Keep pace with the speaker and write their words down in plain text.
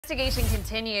investigation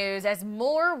continues as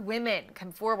more women come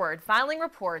forward filing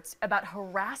reports about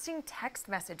harassing text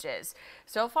messages.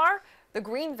 So far, the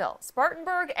Greenville,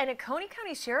 Spartanburg, and Coney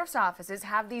County Sheriff's Offices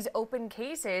have these open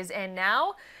cases, and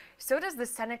now so does the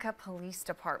Seneca Police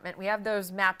Department. We have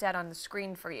those mapped out on the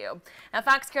screen for you. Now,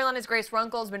 Fox Carolina's Grace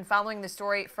Runkle has been following the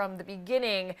story from the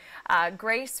beginning.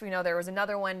 Grace, we know there was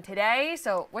another one today,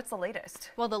 so what's the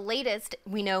latest? Well, the latest,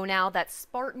 we know now that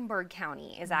Spartanburg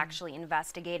County is actually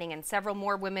investigating, and several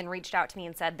more women reached out to me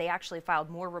and said they actually filed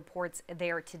more reports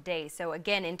there today. So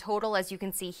again, in total, as you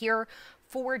can see here,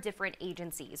 4 different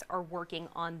agencies are working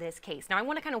on this case. Now, I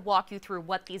want to kind of walk you through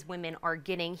what these women are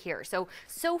getting here.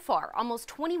 So far, almost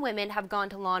 20 women have gone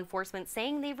to law enforcement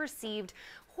saying they've received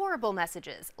horrible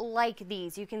messages like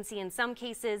these. You can see in some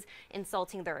cases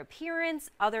insulting their appearance,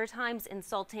 other times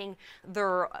insulting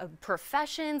their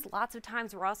professions. Lots of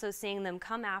times we're also seeing them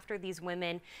come after these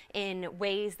women in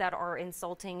ways that are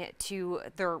insulting to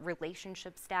their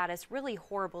relationship status. Really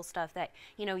horrible stuff that,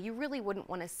 you know, you really wouldn't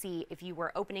want to see if you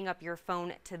were opening up your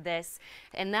phone to this.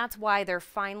 And that's why they're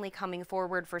finally coming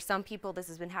forward. For some people, this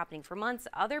has been happening for months.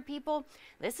 Other people,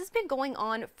 this has been going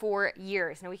on for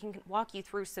years. Now, we can walk you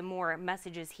through some more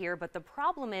messages here, but the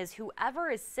problem is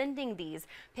whoever is sending these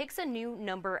picks a new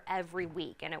number every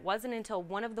week, and it wasn't until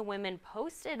one of the women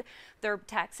posted their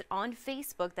text on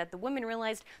Facebook that the women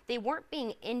realized they weren't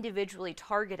being individually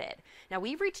targeted. Now,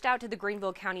 we reached out to the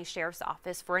Greenville County Sheriff's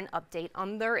Office for an update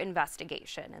on their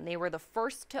investigation, and they were the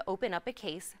first to open up a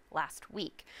case last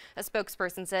week. A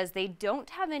spokesperson says they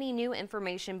don't have any new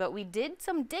information, but we did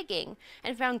some digging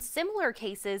and found similar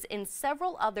cases in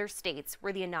several other states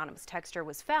where the anonymous texter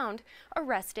was found,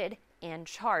 arrested, and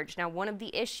charged. Now, one of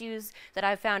the issues that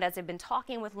I've found as I've been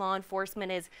talking with law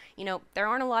enforcement is, you know, there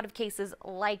aren't a lot of cases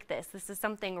like this. This is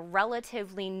something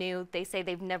relatively new. They say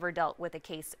they've never dealt with a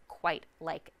case quite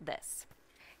like this.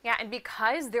 Yeah, and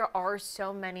because there are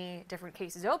so many different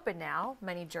cases open now,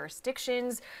 many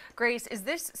jurisdictions, Grace, is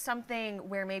this something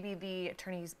where maybe the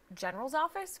Attorney General's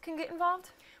office can get involved?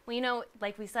 Well, you know,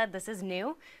 like we said, this is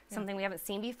new, something we haven't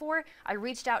seen before. I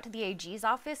reached out to the AG's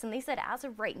office, and they said as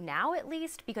of right now, at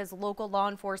least, because local law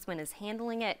enforcement is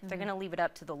handling it, they're going to leave it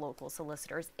up to the local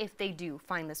solicitors if they do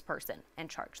find this person and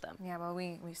charge them. Yeah, well,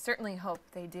 we certainly hope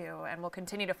they do, and we'll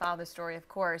continue to follow the story, of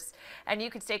course. And you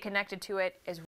can stay connected to it as